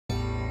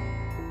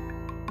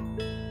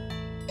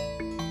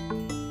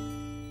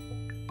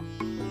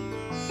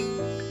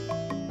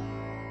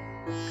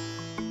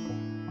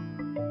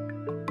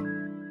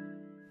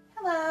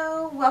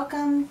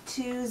welcome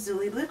to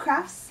Julie Blue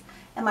Crafts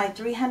and my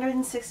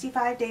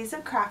 365 days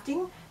of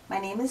crafting. My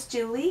name is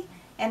Julie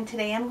and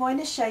today I'm going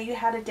to show you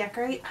how to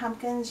decorate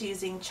pumpkins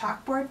using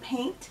chalkboard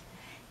paint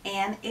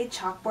and a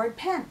chalkboard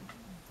pen.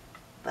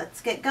 Let's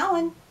get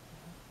going.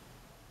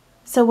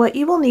 So what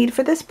you will need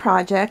for this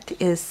project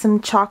is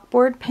some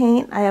chalkboard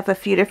paint. I have a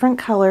few different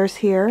colors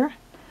here.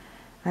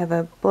 I have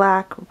a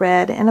black,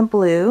 red, and a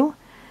blue.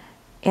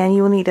 And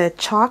you will need a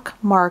chalk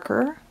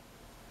marker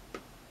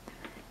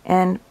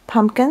and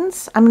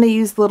pumpkins. I'm going to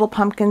use little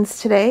pumpkins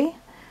today.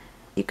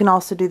 You can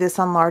also do this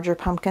on larger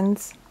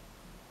pumpkins.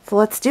 So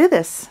let's do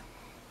this.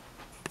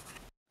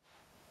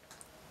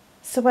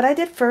 So what I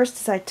did first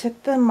is I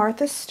took the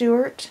Martha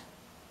Stewart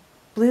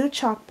blue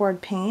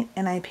chalkboard paint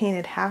and I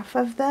painted half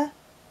of the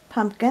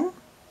pumpkin.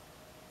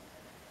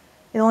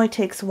 It only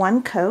takes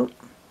one coat.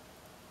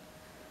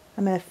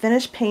 I'm going to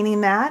finish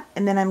painting that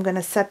and then I'm going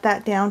to set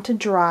that down to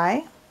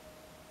dry.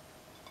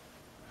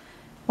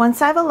 Once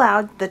I've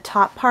allowed the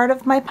top part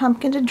of my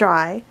pumpkin to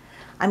dry,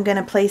 I'm going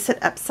to place it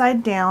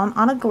upside down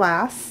on a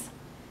glass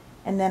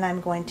and then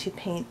I'm going to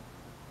paint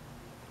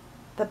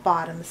the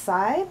bottom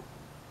side.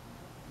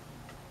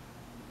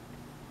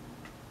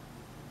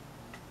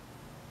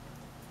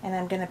 And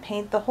I'm going to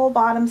paint the whole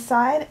bottom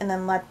side and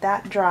then let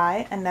that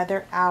dry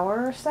another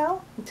hour or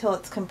so until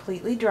it's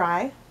completely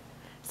dry.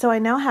 So I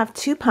now have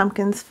two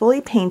pumpkins fully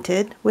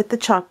painted with the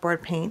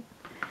chalkboard paint,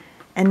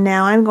 and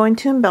now I'm going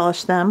to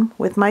embellish them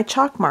with my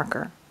chalk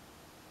marker.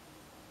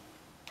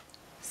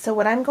 So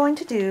what I'm going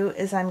to do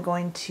is I'm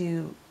going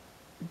to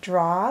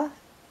draw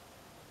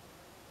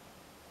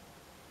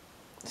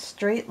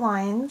straight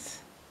lines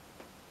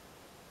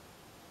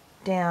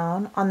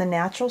down on the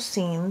natural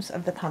seams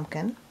of the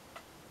pumpkin.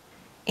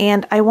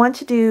 And I want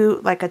to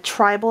do like a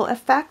tribal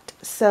effect,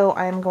 so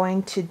I'm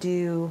going to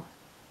do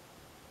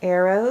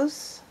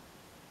arrows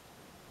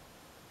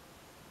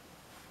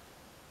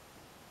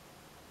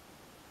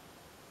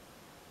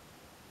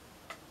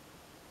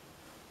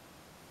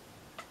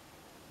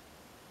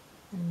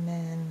and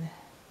then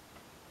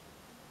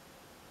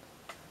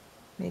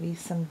maybe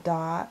some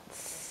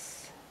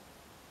dots.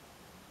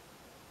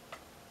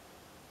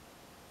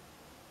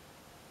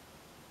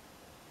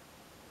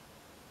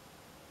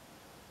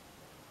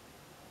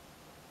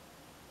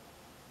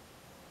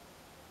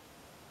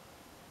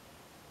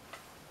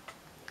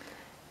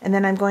 And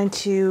then I'm going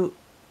to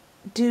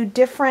do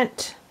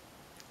different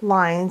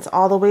lines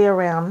all the way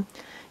around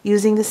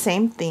using the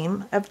same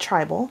theme of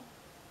tribal.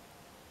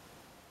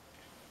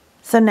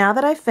 So now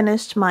that I've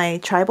finished my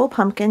tribal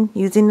pumpkin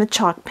using the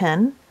chalk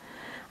pen,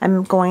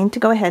 I'm going to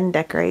go ahead and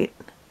decorate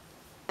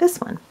this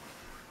one.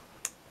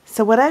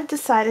 So what I've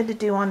decided to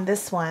do on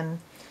this one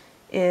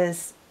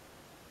is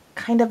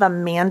kind of a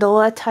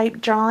mandala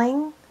type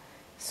drawing.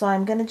 So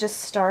I'm going to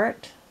just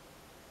start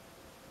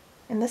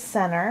in the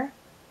center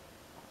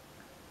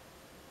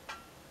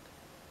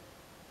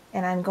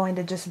and I'm going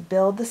to just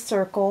build the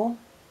circle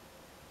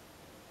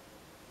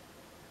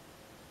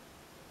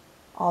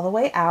all the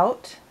way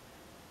out.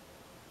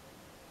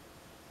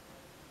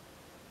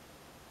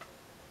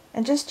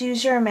 And just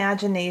use your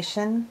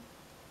imagination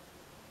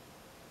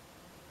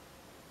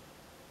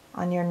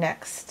on your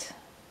next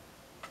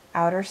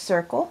outer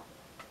circle.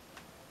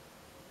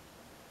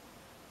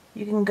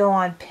 You can go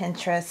on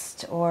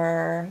Pinterest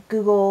or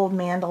Google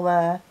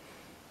Mandala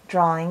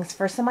drawings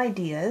for some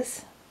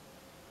ideas.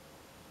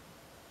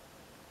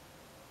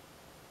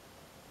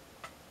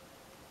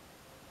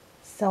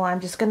 So I'm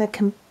just going to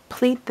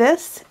complete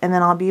this and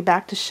then I'll be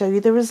back to show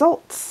you the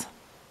results.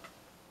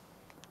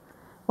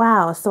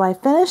 Wow, so I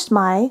finished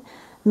my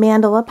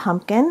mandala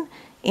pumpkin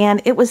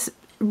and it was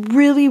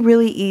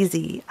really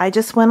easy. I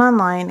just went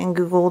online and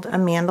Googled a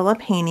mandala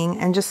painting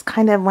and just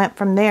kind of went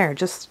from there,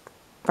 just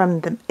from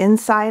the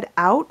inside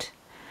out,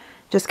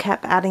 just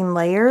kept adding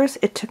layers.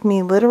 It took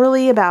me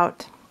literally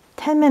about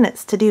 10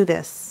 minutes to do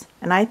this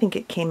and I think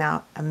it came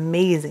out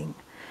amazing.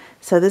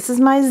 So this is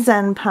my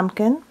Zen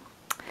pumpkin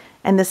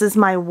and this is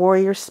my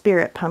warrior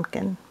spirit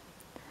pumpkin.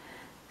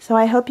 So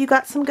I hope you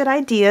got some good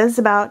ideas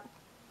about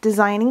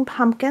designing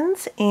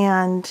pumpkins,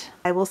 and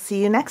I will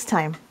see you next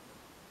time.